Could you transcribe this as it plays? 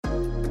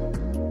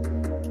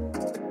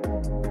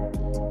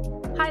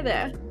Hi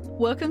there.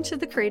 Welcome to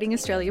the Creating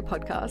Australia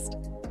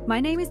podcast. My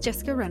name is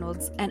Jessica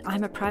Reynolds and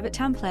I'm a private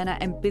town planner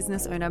and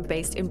business owner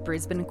based in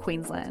Brisbane,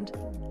 Queensland.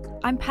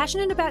 I'm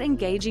passionate about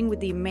engaging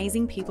with the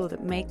amazing people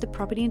that make the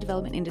property and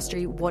development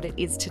industry what it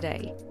is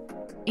today.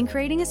 In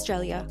Creating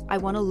Australia, I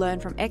want to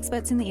learn from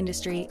experts in the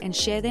industry and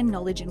share their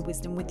knowledge and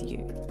wisdom with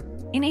you.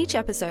 In each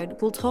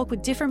episode, we'll talk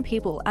with different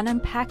people and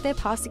unpack their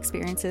past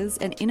experiences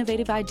and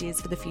innovative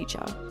ideas for the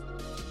future.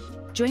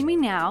 Join me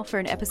now for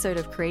an episode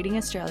of Creating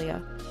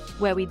Australia,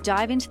 where we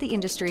dive into the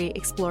industry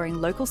exploring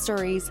local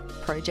stories,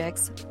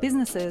 projects,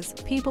 businesses,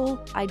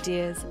 people,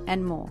 ideas,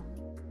 and more.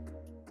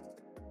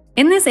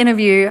 In this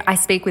interview, I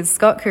speak with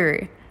Scott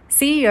Kuru,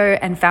 CEO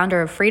and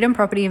founder of Freedom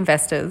Property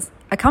Investors,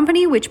 a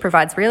company which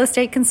provides real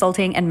estate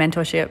consulting and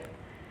mentorship.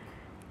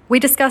 We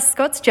discuss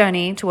Scott's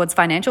journey towards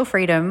financial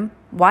freedom,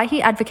 why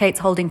he advocates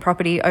holding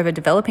property over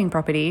developing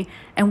property,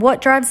 and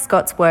what drives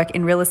Scott's work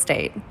in real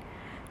estate.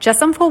 Just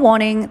some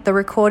forewarning, the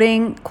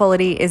recording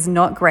quality is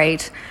not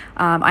great.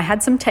 I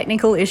had some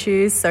technical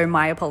issues, so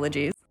my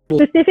apologies.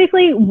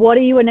 Specifically, what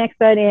are you an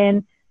expert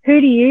in?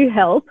 Who do you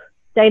help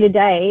day to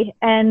day,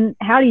 and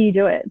how do you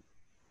do it?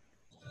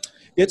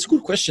 Yeah, it's a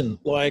good question.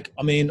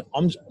 I'm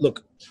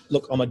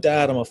a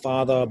dad, I'm a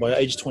father. By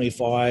age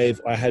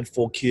 25, I had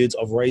 4 kids.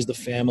 I've raised a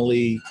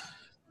family.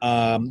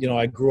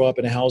 I grew up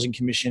in a housing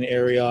commission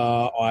area.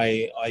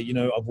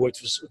 I've worked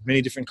for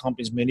many different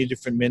companies, many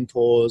different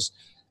mentors.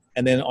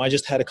 And then I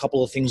just had a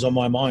couple of things on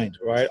my mind,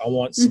 right? I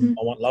want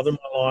love in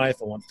my life.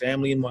 I want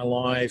family in my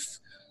life.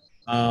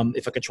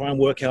 If I could try and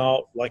work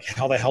out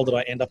how the hell did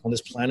I end up on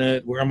this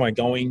planet? Where am I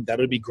going? That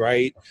would be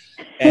great.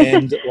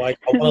 And I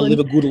want to live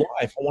a good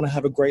life. I want to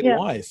have a great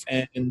life.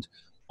 And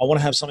I want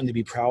to have something to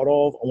be proud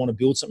of. I want to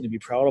build something to be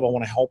proud of. I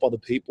want to help other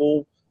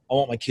people. I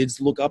want my kids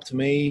to look up to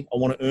me. I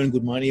want to earn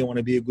good money. I want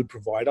to be a good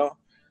provider.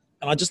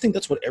 And I just think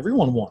that's what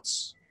everyone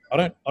wants. I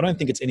don't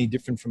think it's any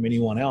different from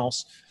anyone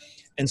else.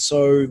 And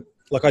so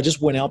I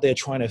just went out there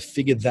trying to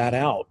figure that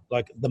out.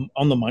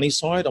 On the money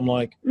side, I'm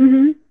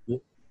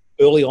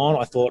early on,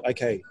 I thought,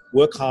 okay,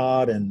 work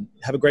hard and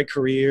have a great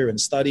career and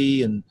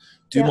study and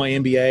do my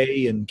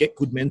MBA and get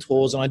good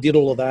mentors. And I did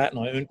all of that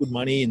and I earned good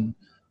money and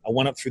I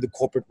went up through the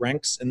corporate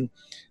ranks. And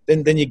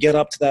then you get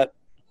up to that,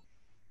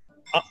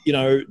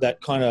 that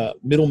kind of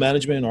middle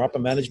management or upper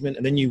management.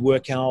 And then you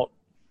work out,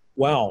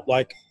 wow,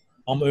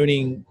 I'm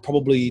earning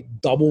probably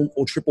double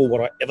or triple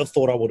what I ever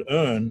thought I would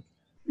earn.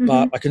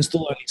 But I can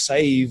still only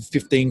save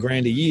 15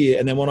 grand a year.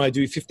 And then when I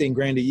do 15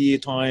 grand a year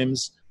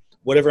times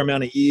whatever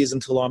amount of years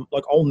until I'm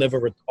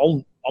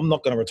I'm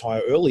not going to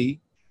retire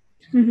early.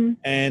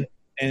 And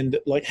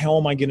how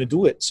am I going to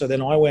do it? So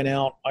then I went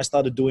out, I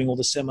started doing all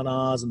the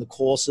seminars and the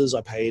courses.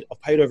 I've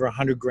paid over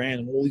 100 grand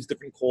in all these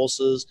different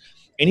courses,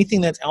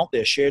 anything that's out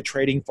there, share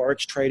trading, Forex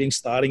trading,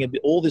 starting a bit,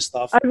 all this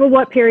stuff. Over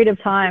what period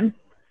of time?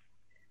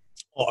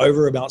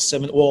 Over about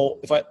 7. From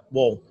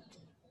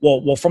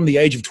the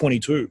age of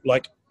 22,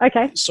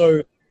 okay.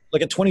 So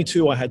at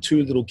 22, I had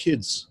 2 little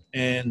kids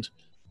and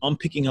I'm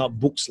picking up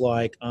books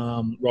like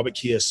Robert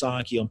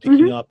Kiyosaki. I'm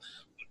picking up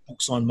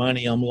books on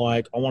money. I'm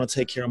I want to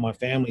take care of my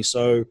family.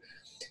 So,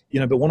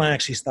 but when I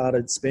actually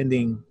started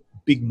spending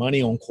big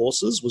money on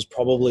courses was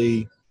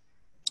probably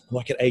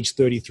at age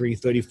 33,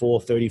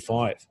 34,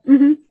 35.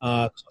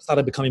 I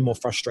started becoming more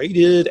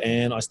frustrated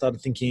and I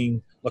started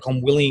thinking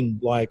I'm willing,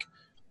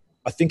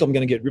 I think I'm going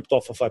to get ripped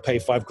off if I pay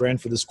 5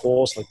 grand for this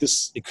course.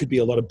 It could be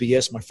a lot of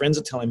BS. My friends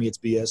are telling me it's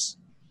BS.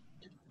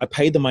 I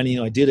paid the money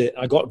and I did it.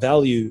 I got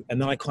value. And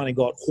then I kind of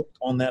got hooked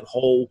on that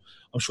whole,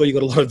 I'm sure you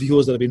got a lot of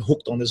viewers that have been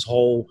hooked on this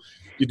whole,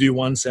 you do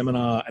one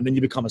seminar and then you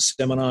become a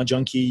seminar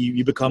junkie.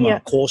 You become a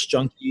course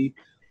junkie.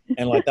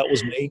 And that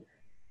was me.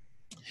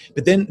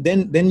 But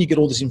then you get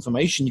all this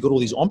information, you got all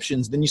these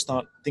options. Then you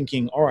start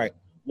thinking, all right,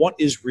 what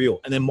is real?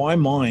 And then my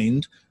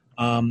mind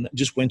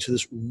just went to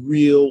this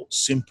real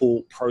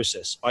simple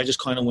process. I just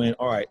kind of went,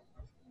 all right,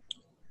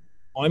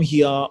 I'm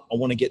here. I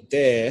want to get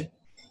there.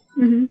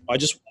 I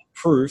just want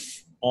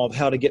proof of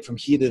how to get from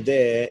here to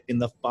there in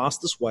the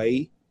fastest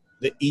way,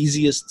 the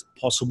easiest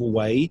possible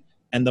way,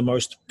 and the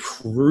most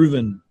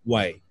proven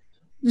way.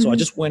 So I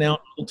just went out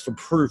and looked for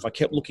proof. I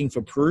kept looking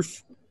for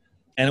proof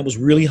and it was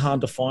really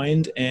hard to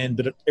find.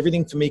 But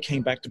everything for me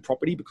came back to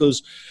property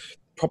because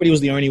property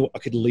was the only I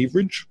could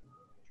leverage.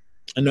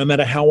 And no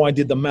matter how I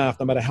did the math,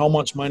 no matter how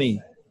much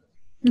money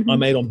I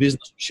made on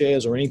business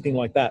shares or anything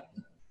like that,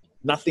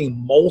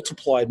 nothing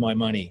multiplied my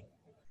money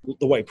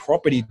the way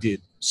property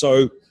did.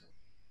 So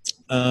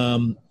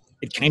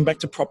it came back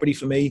to property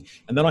for me.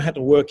 And then I had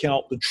to work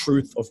out the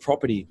truth of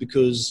property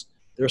because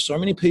there are so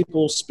many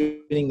people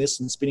spinning this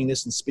and spinning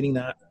this and spinning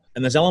that.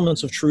 And there's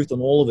elements of truth in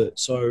all of it.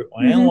 So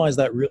I analyzed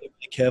that really,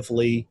 really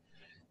carefully.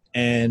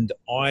 And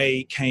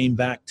I came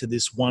back to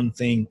this one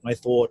thing. I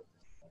thought,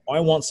 I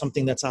want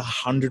something that's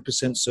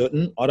 100%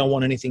 certain. I don't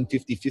want anything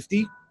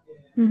 50-50.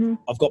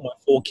 I've got my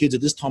 4 kids.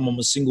 At this time, I'm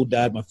a single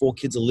dad. My 4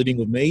 kids are living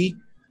with me.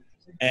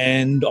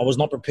 And I was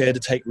not prepared to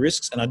take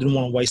risks and I didn't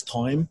want to waste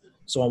time.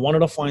 So I wanted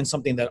to find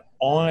something that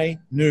I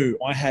knew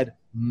I had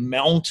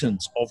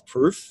mountains of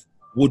proof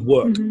would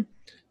work.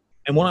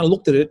 And when I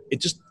looked at it,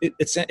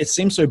 it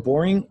seemed so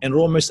boring, and it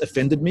almost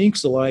offended me.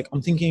 So like,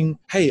 I'm thinking,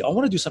 hey, I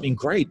want to do something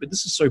great, but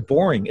this is so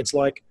boring. It's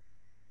like,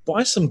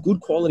 buy some good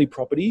quality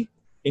property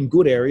in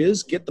good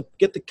areas, get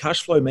the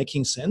cash flow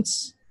making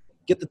sense,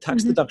 get the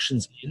tax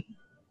deductions in,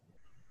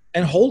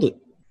 and hold it.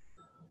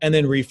 And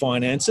then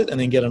refinance it, and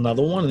then get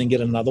another one, and then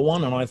get another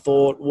one. And I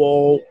thought,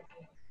 well,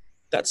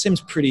 that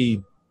seems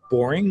pretty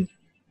boring.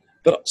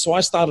 But so I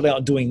started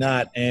out doing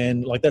that,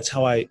 and like that's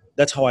how I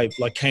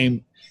like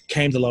came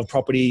to love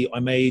property.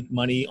 I made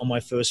money on my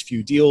first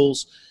few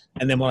deals,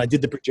 and then when I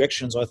did the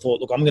projections, I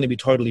thought, look, I'm going to be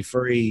totally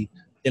free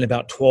in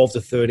about 12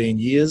 to 13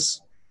 years.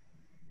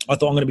 I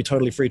thought I'm going to be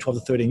totally free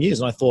 12 to 13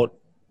 years, and I thought,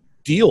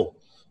 deal.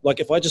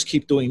 Like if I just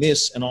keep doing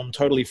this and I'm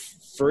totally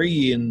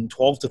free in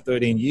 12 to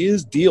 13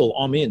 years, deal,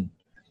 I'm in.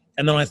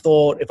 And then I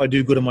thought, if I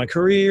do good in my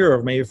career,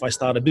 or maybe if I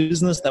start a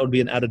business, that would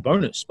be an added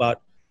bonus. But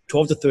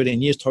 12 to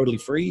 13 years totally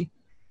free.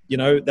 You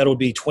know, that would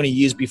be 20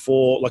 years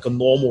before like a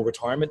normal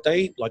retirement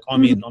date. Like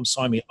I'm in, I'm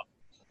signing up.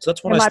 So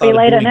that's what I started doing. It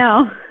might be later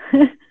now.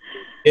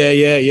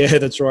 Yeah,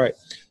 that's right.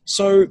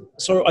 So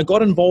I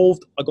got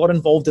involved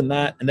in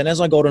that. And then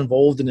as I got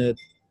involved in it,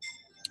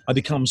 I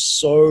become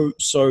so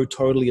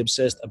totally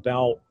obsessed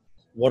about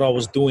what I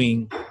was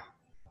doing,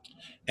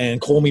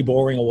 and call me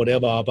boring or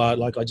whatever. But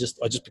like, I just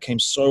became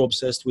so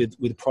obsessed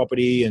with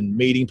property and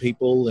meeting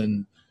people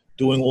and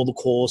doing all the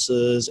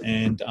courses.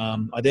 And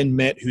I then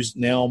met, who's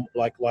now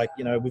like,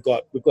 you know, we've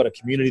got a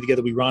community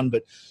together we run,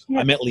 but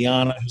I met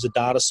Liana, who's a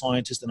data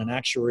scientist and an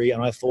actuary.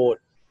 And I thought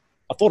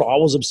I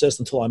was obsessed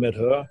until I met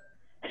her.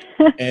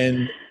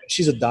 And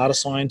she's a data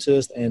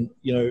scientist, and,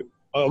 you know,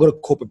 I've got a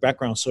corporate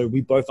background. So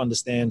we both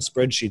understand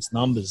spreadsheets,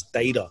 numbers,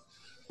 data.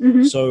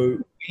 So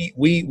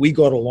we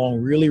got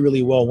along really,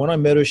 really well. When I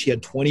met her, she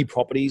had 20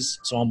 properties.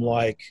 So I'm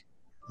like,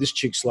 this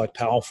chick's like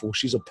powerful.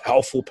 She's a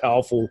powerful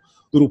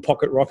little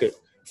pocket rocket,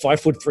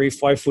 5'3",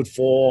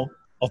 5'4"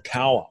 of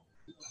power,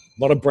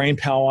 a lot of brain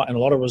power and a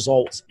lot of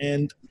results.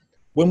 And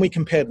when we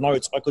compared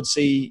notes, I could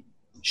see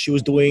she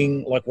was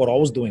doing like what I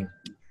was doing,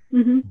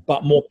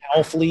 but more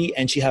powerfully.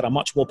 And she had a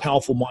much more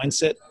powerful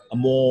mindset, a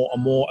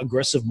more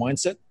aggressive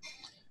mindset.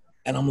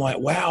 And I'm like,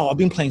 wow, I've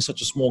been playing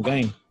such a small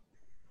game.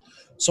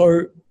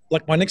 So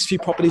like my next few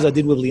properties I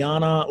did with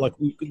Liana, like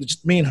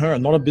just me and her,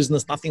 not a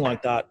business, nothing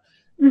like that.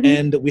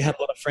 And we had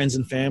a lot of friends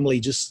and family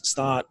just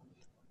start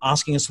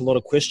asking us a lot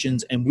of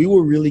questions. And we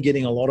were really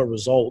getting a lot of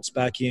results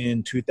back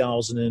in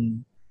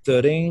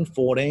 2013,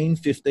 14,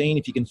 15,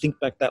 if you can think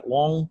back that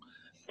long.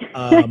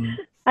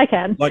 I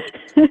can. Like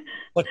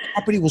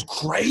property was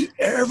great.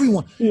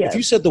 Everyone, if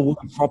you said the word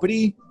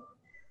property,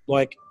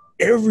 like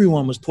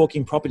everyone was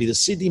talking property. The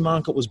Sydney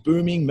market was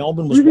booming.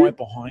 Melbourne was right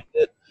behind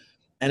it.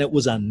 And it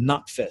was a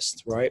nut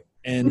fest, right?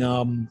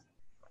 And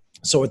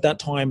so at that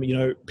time, you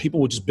know,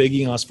 people were just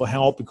begging us for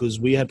help because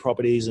we had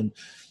properties, and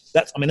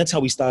that's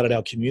how we started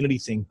our community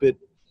thing. But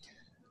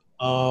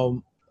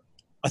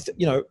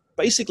you know,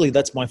 basically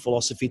that's my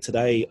philosophy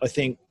today. I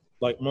think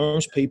like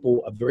most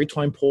people are very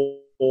time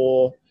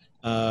poor.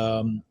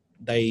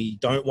 They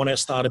don't want to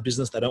start a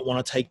business. They don't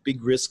want to take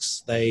big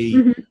risks. They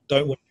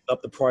don't want to give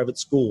up the private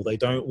school. They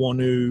don't want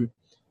to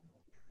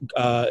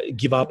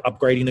give up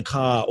upgrading the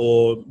car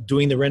or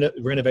doing the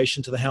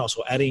renovation to the house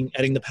or adding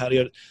the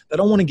patio. They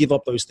don't want to give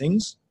up those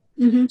things.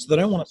 So they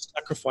don't want to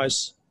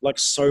sacrifice like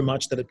so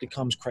much that it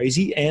becomes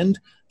crazy, and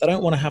they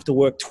don't want to have to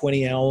work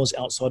 20 hours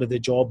outside of their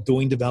job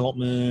doing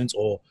development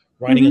or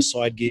running a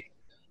side gig.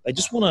 They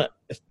just want to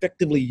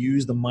effectively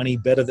use the money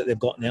better that they've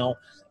got now.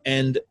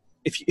 And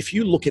if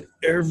you look at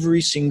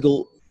every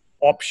single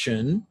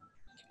option,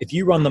 if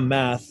you run the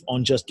math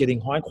on just getting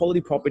high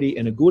quality property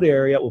in a good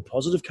area with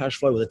positive cash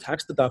flow with a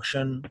tax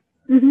deduction,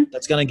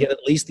 that's going to get at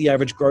least the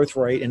average growth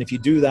rate. And if you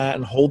do that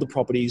and hold the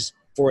properties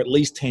for at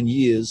least 10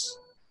 years,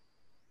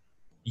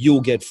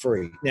 you'll get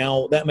free.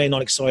 Now, that may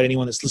not excite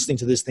anyone that's listening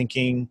to this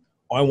thinking,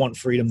 I want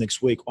freedom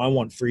next week. I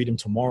want freedom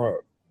tomorrow.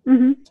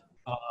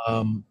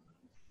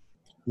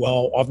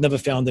 Well, I've never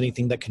found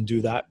anything that can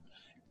do that.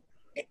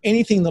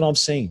 Anything that I've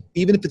seen,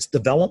 even if it's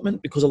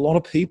development, because a lot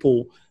of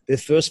people, their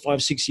first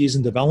 5-6 years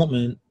in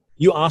development,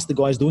 you ask the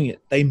guys doing it,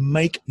 they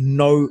make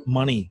no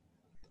money.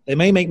 They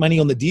may make money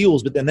on the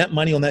deals, but then that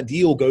money on that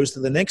deal goes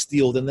to the next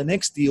deal, then the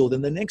next deal,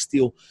 then the next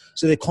deal.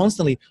 So they're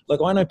constantly, like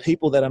I know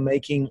people that are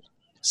making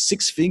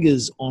 6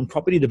 figures on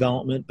property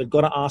development, but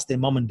got to ask their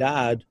mom and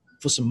dad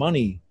for some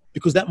money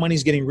because that money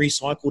is getting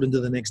recycled into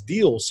the next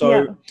deal.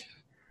 So,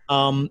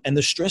 and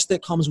the stress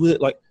that comes with it,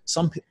 like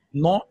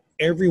not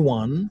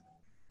everyone,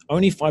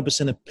 only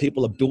 5% of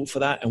people are built for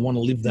that and want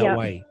to live that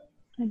way.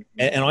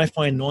 And I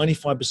find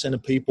 95%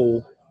 of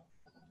people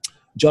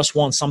just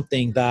want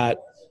something that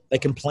they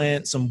can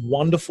plant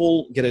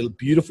get a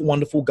beautiful,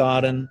 wonderful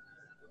garden,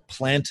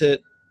 plant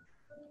it,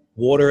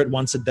 water it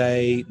once a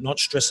day, not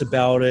stress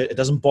about it. It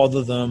doesn't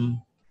bother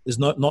them. There's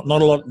not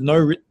a lot,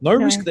 no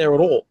risk there at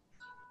all.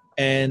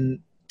 And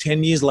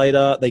 10 years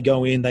later, they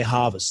go in, they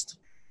harvest.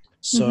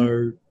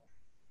 So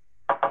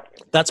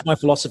that's my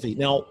philosophy.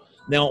 Now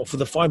for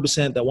the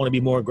 5% that want to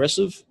be more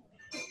aggressive,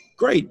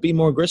 great, be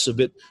more aggressive.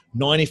 But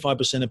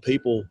 95% of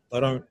people, they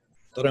don't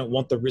They don't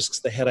want the risks,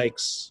 the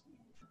headaches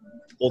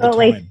all the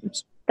Or at time.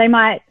 least they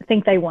might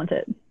think they want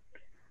it.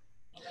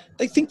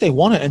 They think they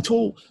want it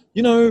until,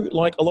 you know,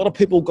 like a lot of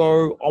people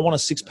go, I want a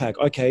six pack.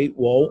 Okay,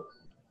 well,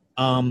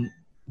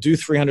 do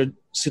 300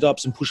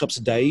 sit-ups and push-ups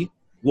a day,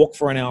 walk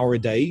for an hour a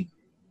day,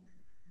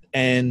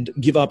 and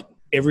give up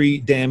every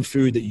damn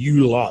food that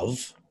you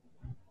love,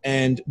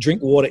 and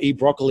drink water, eat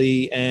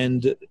broccoli,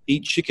 and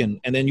eat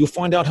chicken. And then you'll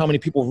find out how many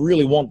people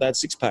really want that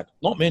six pack.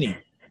 Not many.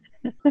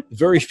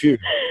 Very few.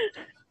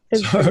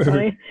 It's so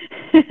funny.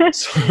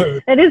 So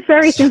it is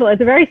very simple.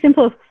 It's a very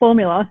simple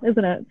formula,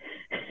 isn't it?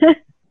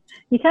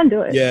 You can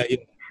do it.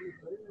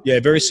 Yeah,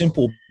 very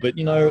simple. But,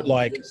 you know,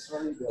 like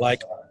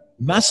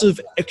massive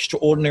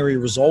extraordinary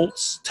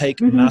results take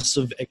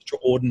massive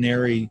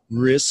extraordinary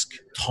risk,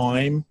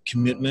 time,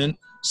 commitment,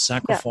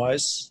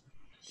 sacrifice.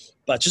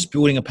 But just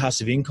building a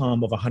passive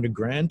income of 100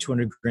 grand,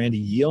 200 grand a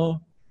year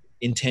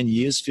in 10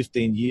 years,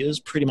 15 years,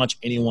 pretty much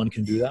anyone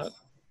can do that.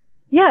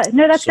 Yeah,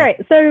 no, that's great.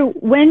 So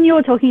when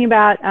you're talking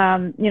about,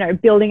 you know,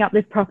 building up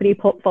this property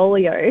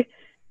portfolio,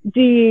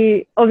 do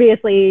you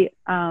obviously,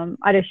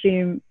 I'd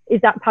assume, is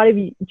that part of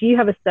you, do you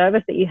have a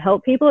service that you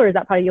help people, or is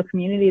that part of your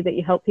community that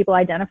you help people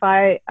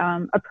identify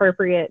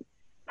appropriate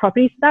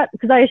properties for that?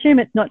 Because I assume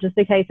it's not just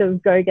a case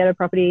of go get a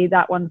property,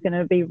 that one's going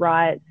to be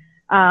right,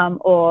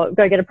 or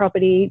go get a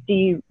property. Do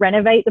you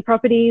renovate the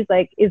properties?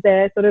 Like, is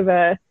there sort of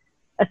a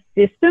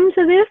system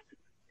to this?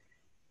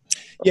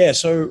 Yeah,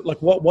 so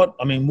like what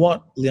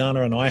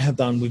Liana and I have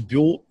done, we've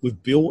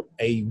built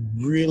a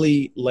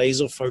really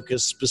laser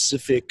focused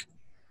specific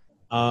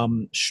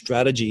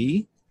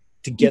strategy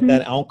to get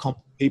that outcome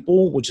for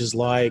people, which is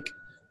like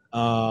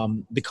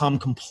become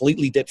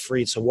completely debt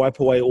free. So wipe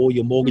away all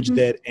your mortgage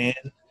debt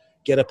and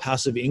get a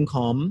passive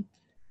income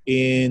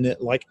in,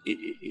 like,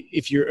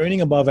 if you're earning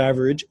above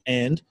average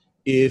and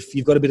if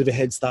you've got a bit of a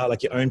head start,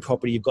 like your own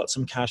property, you've got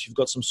some cash, you've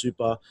got some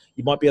super,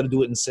 you might be able to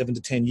do it in 7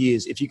 to 10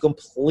 years. If you're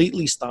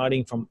completely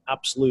starting from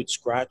absolute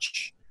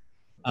scratch,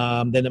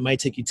 then it may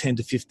take you 10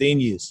 to 15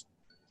 years.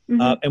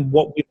 And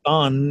what we've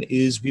done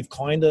is we've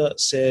kind of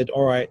said,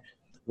 all right,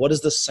 what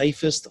is the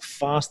safest,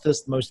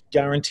 fastest, most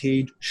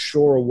guaranteed,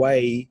 sure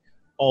way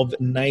of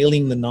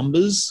nailing the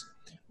numbers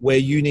where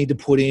you need to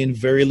put in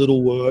very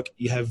little work,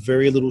 you have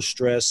very little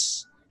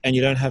stress, and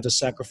you don't have to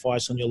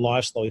sacrifice on your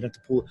lifestyle. You don't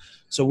have to pull.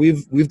 So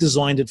we've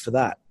designed it for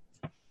that.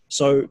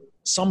 So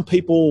some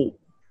people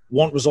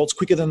want results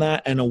quicker than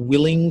that and are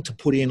willing to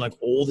put in like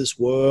all this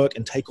work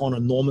and take on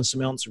enormous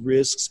amounts of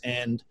risks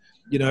and,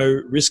 you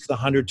know, risk the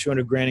 100,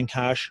 200 grand in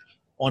cash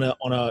on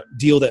a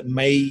deal that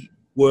may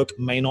work,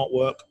 may not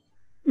work.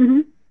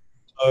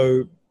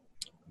 So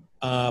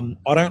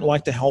I don't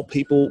like to help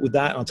people with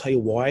that. And I'll tell you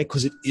why,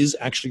 because it is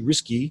actually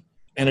risky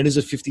and it is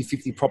a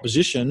 50-50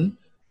 proposition.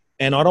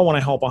 And I don't want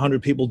to help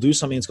 100 people do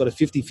something that's got a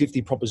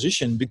 50-50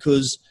 proposition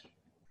because,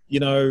 you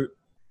know,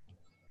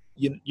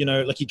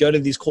 like you go to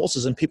these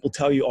courses and people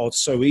tell you, oh, it's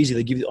so easy.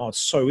 They give you, oh,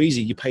 it's so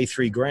easy. You pay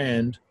 $3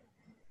 grand,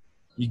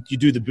 you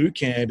do the boot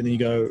camp, and then you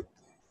go,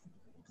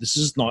 this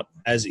is not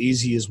as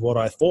easy as what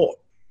I thought.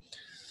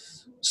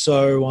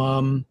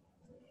 So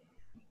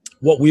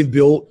what we've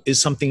built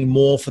is something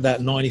more for that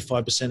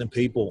 95% of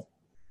people.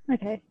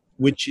 Okay.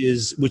 Which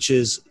is,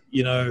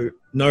 you know,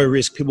 no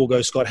risk. People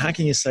go, Scott, how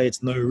can you say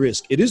it's no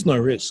risk? It is no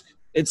risk.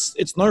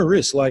 It's no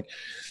risk. Like,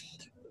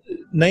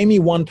 name me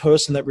one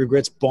person that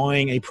regrets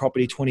buying a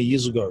property 20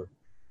 years ago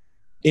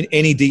in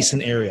any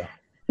decent area.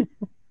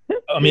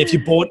 I mean, if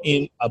you bought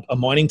in a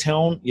mining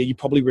town, yeah, you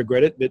probably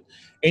regret it. But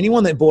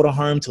anyone that bought a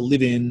home to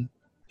live in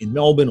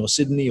Melbourne or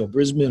Sydney or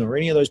Brisbane or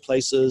any of those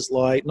places,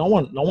 like no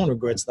one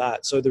regrets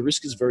that. So the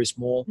risk is very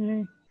small.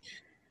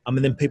 And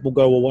then people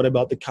go, well, what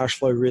about the cash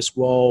flow risk?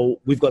 Well,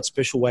 we've got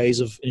special ways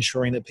of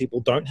ensuring that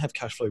people don't have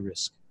cash flow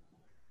risk.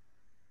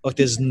 Like,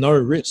 there's no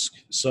risk.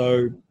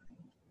 So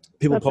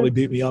people probably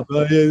beat me up.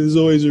 Oh, yeah, there's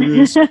always a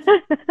risk.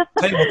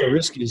 Tell you what the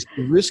risk is.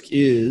 The risk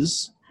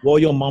is, while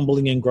you're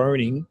mumbling and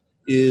groaning,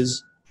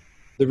 is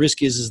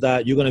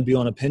that you're going to be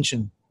on a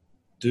pension,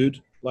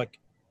 dude. Like,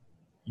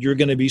 you're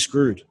going to be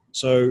screwed.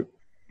 So,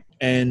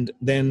 and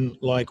then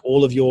like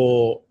all of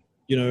your,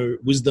 you know,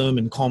 wisdom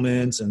and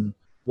comments and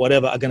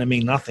whatever are going to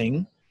mean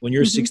nothing when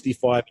you're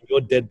 65 and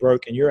you're dead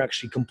broke and you're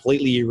actually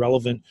completely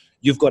irrelevant.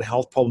 You've got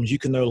health problems. You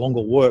can no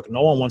longer work.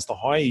 No one wants to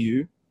hire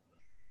you.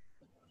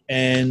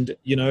 And,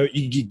 you know,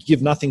 you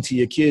give nothing to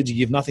your kids. You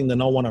give nothing to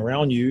no one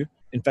around you.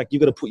 In fact,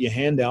 you've got to put your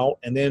hand out.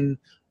 And then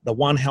the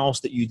one house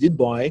that you did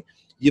buy,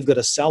 you've got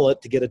to sell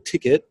it to get a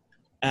ticket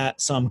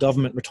at some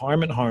government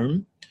retirement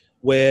home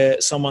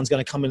where someone's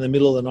going to come in the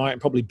middle of the night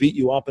and probably beat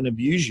you up and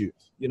abuse you,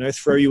 you know,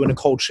 throw you in a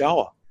cold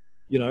shower,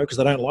 you know, because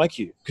they don't like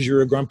you because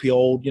you're a grumpy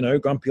old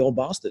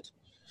bastard.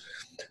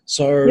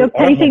 So you're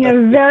painting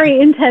a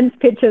very intense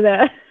picture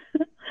there.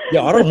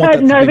 Yeah, I don't want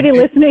that. Nobody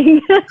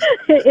listening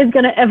is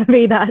going to ever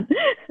be that.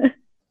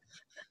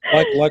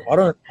 like I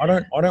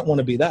don't want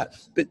to be that.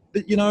 But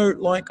you know,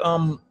 like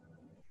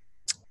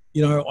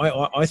you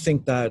know, I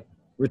think that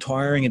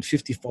retiring at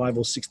 55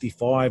 or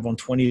 65 on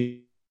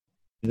 20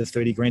 to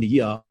 30 grand a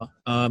year,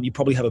 you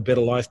probably have a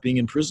better life being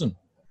in prison.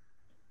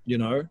 You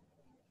know,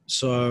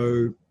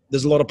 So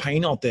there's a lot of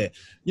pain out there.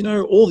 You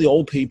know, all the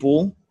old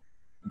people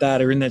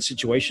that are in that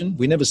situation,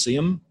 we never see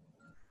them.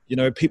 You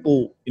know,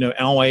 people, you know,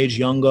 our age,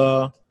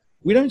 younger,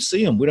 we don't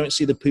see them. We don't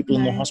see the people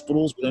in the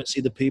hospitals. We don't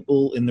see the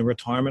people in the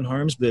retirement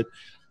homes. But,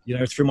 you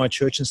know, through my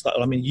church and stuff,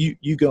 I mean,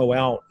 you go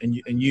out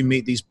and you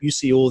meet these, you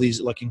see all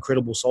these like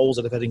incredible souls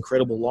that have had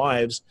incredible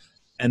lives.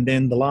 And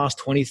then the last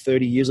 20,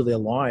 30 years of their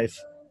life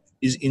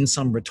is in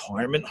some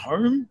retirement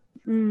home.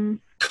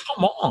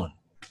 Come on,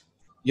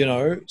 you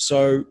know?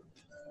 So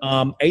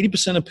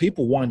 80% of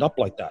people wind up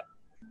like that.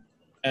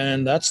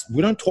 And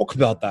we don't talk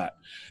about that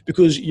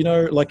because, you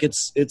know, like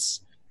it's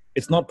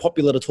not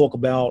popular to talk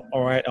about,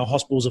 all right, our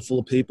hospitals are full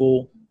of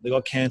people, they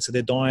got cancer,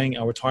 they're dying.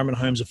 Our retirement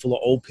homes are full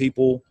of old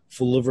people,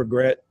 full of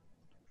regret,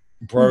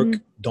 broke,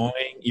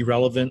 dying,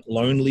 irrelevant,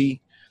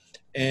 lonely.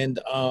 And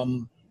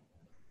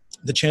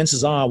the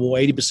chances are,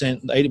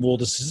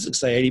 the statistics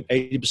say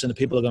 80% of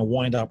people are going to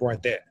wind up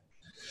right there.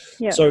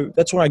 Yeah. So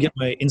that's where I get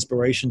my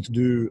inspiration to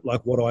do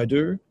like what I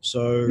do.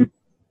 So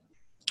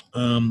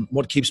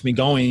what keeps me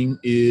going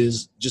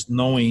is just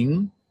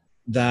knowing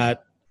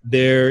that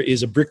there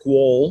is a brick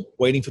wall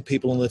waiting for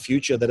people in the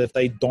future that if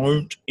they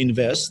don't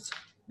invest,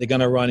 they're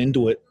going to run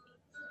into it.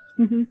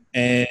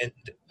 And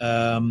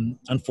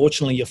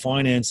unfortunately, your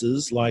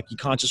finances, like you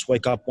can't just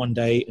wake up one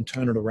day and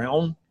turn it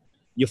around.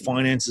 Your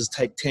finances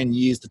take 10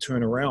 years to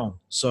turn around.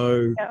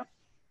 So,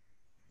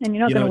 and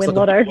you're not going to win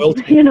lotto.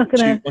 You're not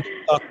going to. Once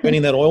you start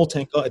spending that oil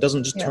tanker, it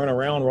doesn't just turn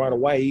around right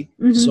away.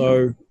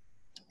 So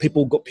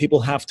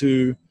people have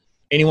to,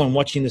 anyone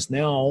watching this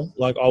now,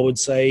 like I would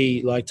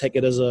say, like take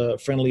it as a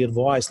friendly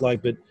advice,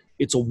 like, but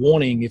it's a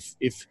warning.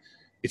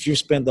 If you've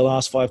spent the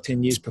last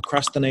 5-10 years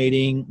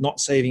procrastinating,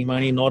 not saving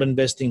money, not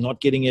investing, not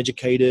getting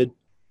educated,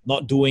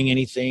 not doing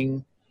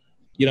anything,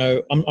 you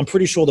know, I'm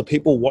pretty sure the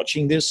people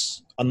watching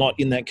this are not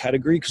in that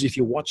category, because if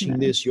you're watching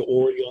this, you're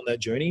already on that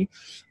journey.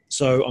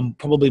 So I'm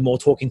probably more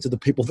talking to the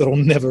people that will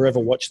never ever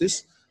watch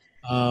this.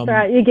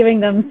 Right, you're giving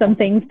them some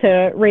things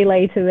to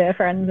relay to their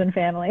friends and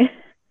family.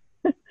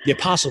 Yeah,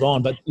 pass it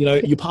on, but you know,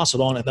 you pass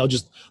it on, and they'll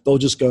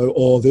just go,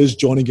 "Oh, there's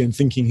John again,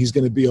 thinking he's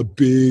going to be a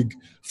big,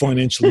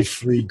 financially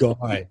free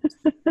guy.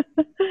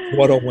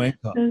 What a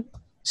wanker!"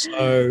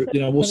 So you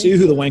know, we'll see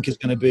who the wanker is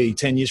going to be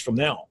 10 years from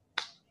now.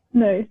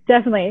 No,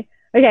 definitely.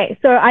 Okay,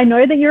 so I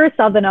know that you're a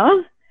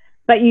Southerner,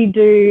 but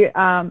you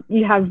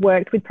have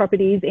worked with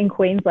properties in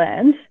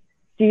Queensland.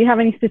 Do you have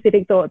any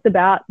specific thoughts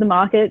about the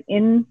market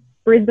in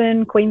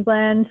Brisbane,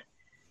 Queensland?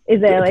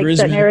 Is there like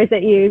certain areas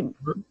that you?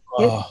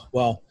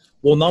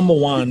 Well, number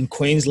one,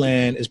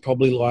 Queensland is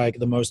probably like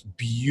the most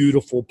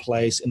beautiful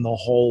place in the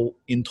whole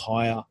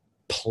entire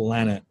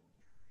planet,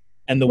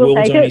 and the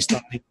world's only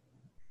starting.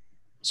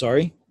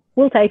 Sorry.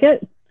 We'll take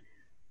it.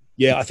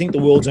 Yeah, I think the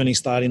world's only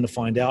starting to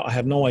find out. I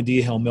have no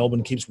idea how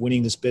Melbourne keeps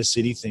winning this best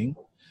city thing.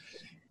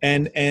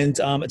 And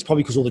it's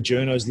probably because all the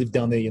journos live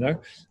down there, you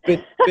know.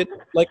 But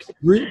like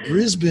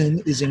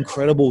Brisbane is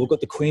incredible. We've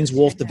got the Queen's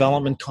Wharf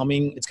development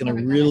coming. It's going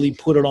to really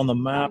put it on the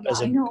map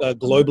as a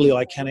globally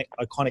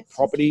iconic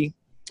property.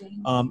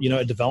 You know,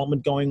 a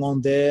development going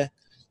on there.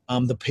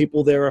 The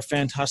people there are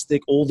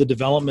fantastic. All the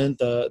development,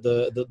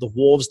 the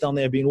wharves down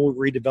there being all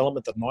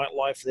redevelopment, the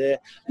nightlife there.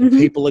 The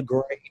people are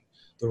great.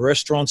 The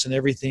restaurants and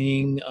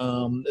everything.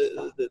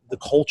 The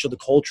culture, the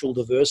cultural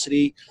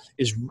diversity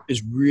is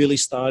really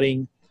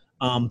starting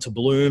to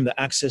bloom. The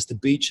access to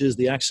beaches,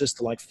 the access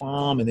to like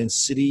farm and then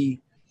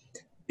city.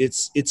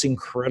 It's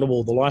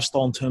incredible. The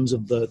lifestyle in terms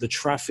of the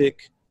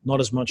traffic, not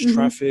as much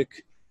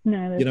traffic.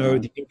 No, you know,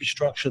 the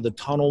infrastructure, the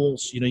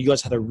tunnels. You know, you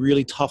guys had a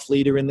really tough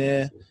leader in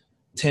there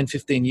 10,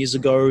 15 years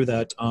ago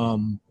that,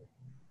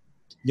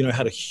 you know,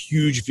 had a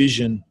huge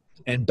vision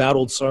and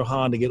battled so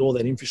hard to get all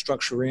that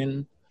infrastructure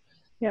in.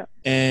 Yeah.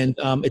 And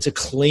it's a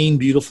clean,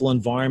 beautiful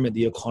environment.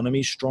 The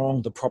economy's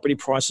strong. The property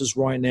prices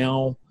right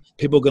now,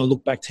 people are going to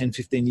look back 10,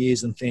 15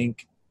 years and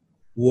think,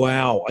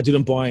 wow, I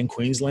didn't buy in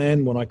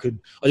Queensland when I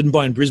didn't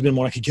buy in Brisbane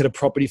when I could get a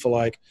property for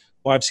like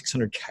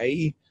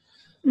 500-600K.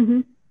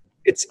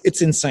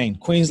 It's insane.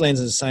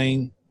 Queensland's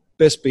insane.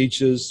 Best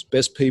beaches,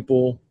 best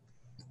people.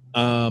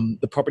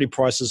 The property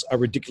prices are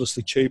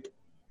ridiculously cheap.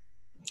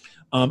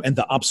 And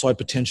the upside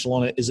potential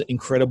on it is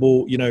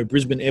incredible. You know,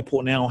 Brisbane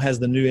Airport now has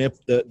the new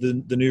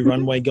the new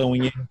runway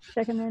going in.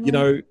 You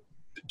know,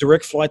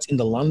 direct flights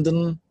into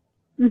London.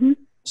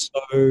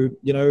 So,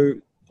 you know,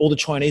 all the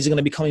Chinese are going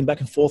to be coming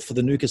back and forth for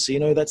the new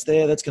casino that's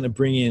there. That's going to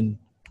bring in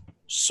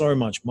so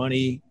much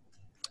money.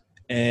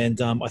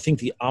 And I think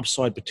the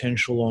upside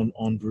potential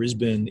on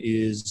Brisbane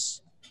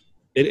is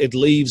it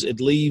leaves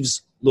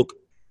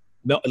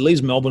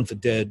Melbourne for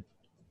dead.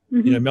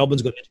 You know,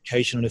 Melbourne's got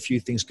education and a few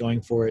things going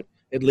for it.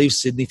 It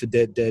leaves Sydney for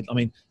dead. I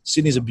mean,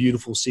 Sydney's a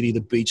beautiful city.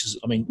 The beaches,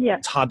 I mean,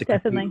 it's hard to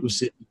compete with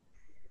Sydney.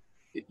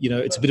 You know,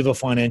 it's a bit of a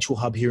financial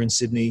hub here in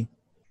Sydney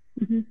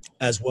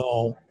as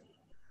well.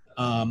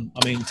 I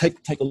mean,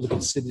 take a look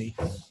at Sydney.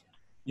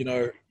 You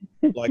know,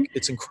 like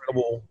it's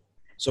incredible.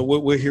 So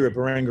we're here at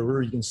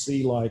Barangaroo. You can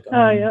see like,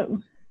 like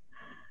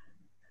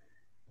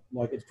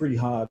it's pretty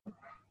hard.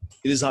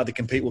 it is hard to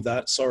compete with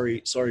that.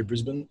 Sorry,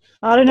 Brisbane.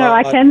 I don't know.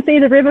 I can see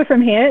the river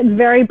from here. It's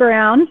very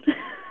brown,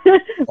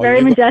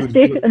 very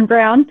majestic and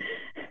brown.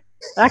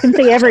 I can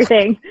see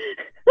everything.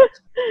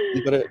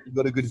 You've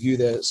got a good view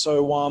there.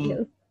 So,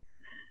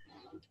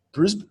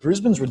 Yes.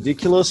 Brisbane's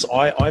ridiculous.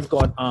 I've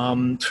got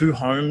 2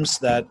 homes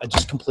that are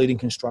just completing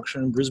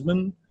construction in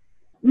Brisbane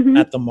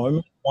at the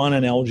moment. One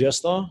in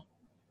Algesta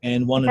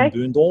and one in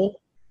Boondall.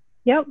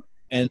 Yep.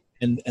 And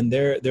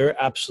they're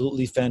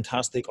absolutely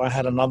fantastic. I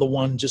had another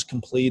one just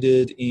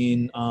completed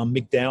in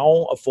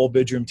McDowell, a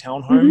 4-bedroom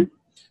townhome.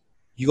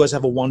 You guys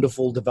have a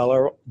wonderful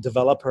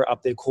developer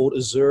up there called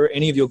Azure.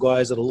 Any of your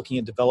guys that are looking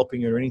at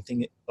developing or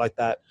anything like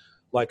that,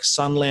 like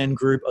Sunland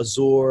Group,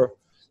 Azure,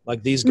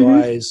 like these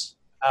guys,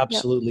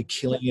 absolutely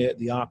killing it.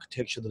 The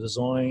architecture, the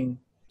design.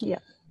 Yeah.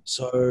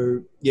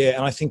 So yeah,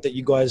 and I think that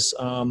you guys,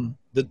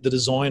 the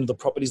design of the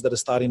properties that are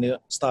starting to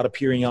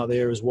appearing out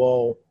there as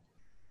well,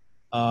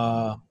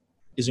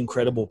 is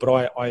incredible.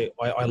 But I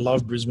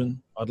love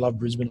Brisbane. I'd love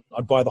Brisbane.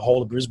 I'd buy the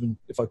whole of Brisbane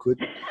if I could.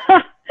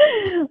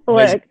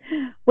 Look,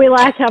 we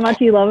like how much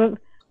you love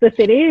the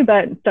city,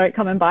 but don't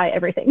come and buy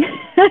everything.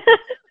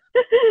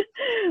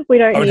 We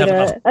don't need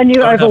a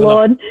new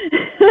overlord.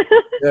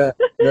 Yeah.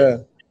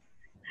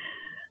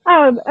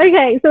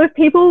 Okay, so if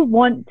people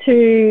want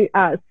to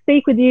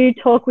speak with you,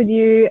 talk with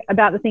you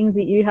about the things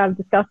that you have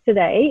discussed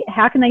today,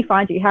 how can they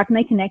find you? How can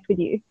they connect with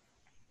you?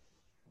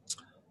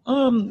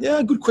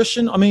 Yeah, good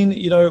question. I mean,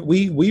 you know,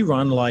 we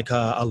run like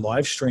a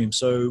live stream.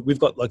 So we've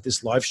got like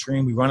this live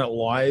stream. We run it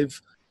live.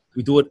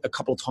 We do it a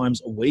couple of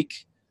times a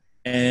week.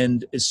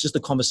 And it's just a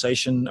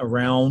conversation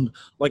around,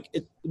 like,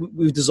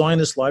 we've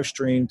designed this live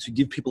stream to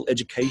give people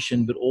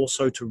education, but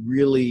also to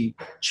really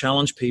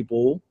challenge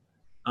people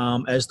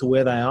as to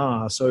where they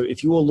are. So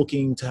if you are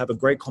looking to have a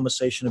great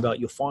conversation about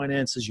your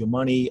finances, your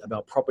money,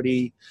 about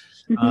property,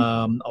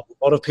 a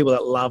lot of people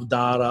that love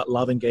data,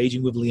 love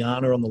engaging with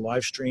Liana on the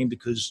live stream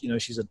because, you know,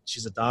 she's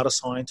a data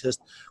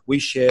scientist. We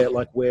share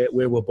like where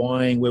we're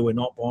buying, where we're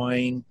not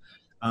buying.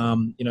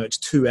 You know, it's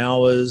 2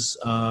 hours.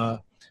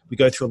 We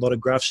go through a lot of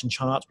graphs and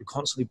charts. We're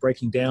constantly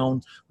breaking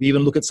down. We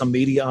even look at some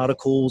media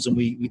articles and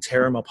we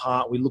tear them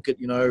apart. We look at,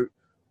 you know,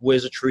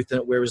 where's the truth in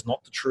it, where is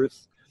not the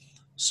truth.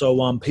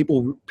 So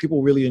people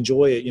really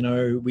enjoy it. You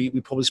know, we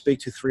probably speak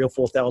to 3,000 or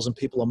 4,000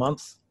 people a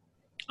month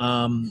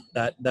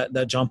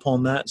that jump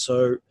on that.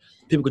 So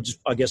people could just,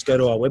 I guess, go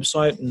to our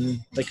website and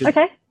they could.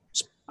 Okay.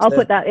 I'll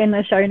put that in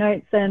the show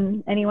notes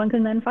and anyone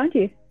can then find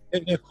you.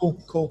 Yeah, cool.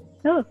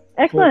 Oh,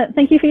 excellent. Cool.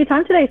 Thank you for your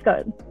time today,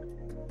 Scott.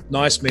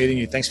 Nice meeting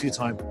you. Thanks for your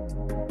time.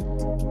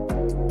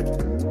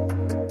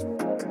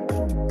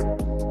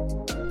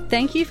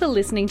 Thank you for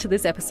listening to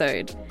this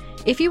episode.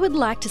 If you would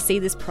like to see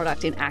this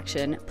product in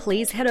action,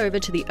 please head over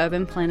to the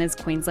Urban Planners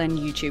Queensland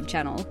YouTube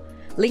channel.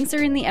 Links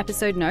are in the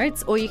episode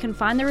notes, or you can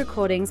find the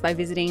recordings by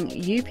visiting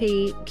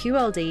upqld.com.au.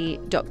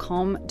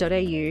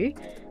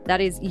 That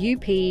is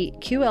upqld.com.au.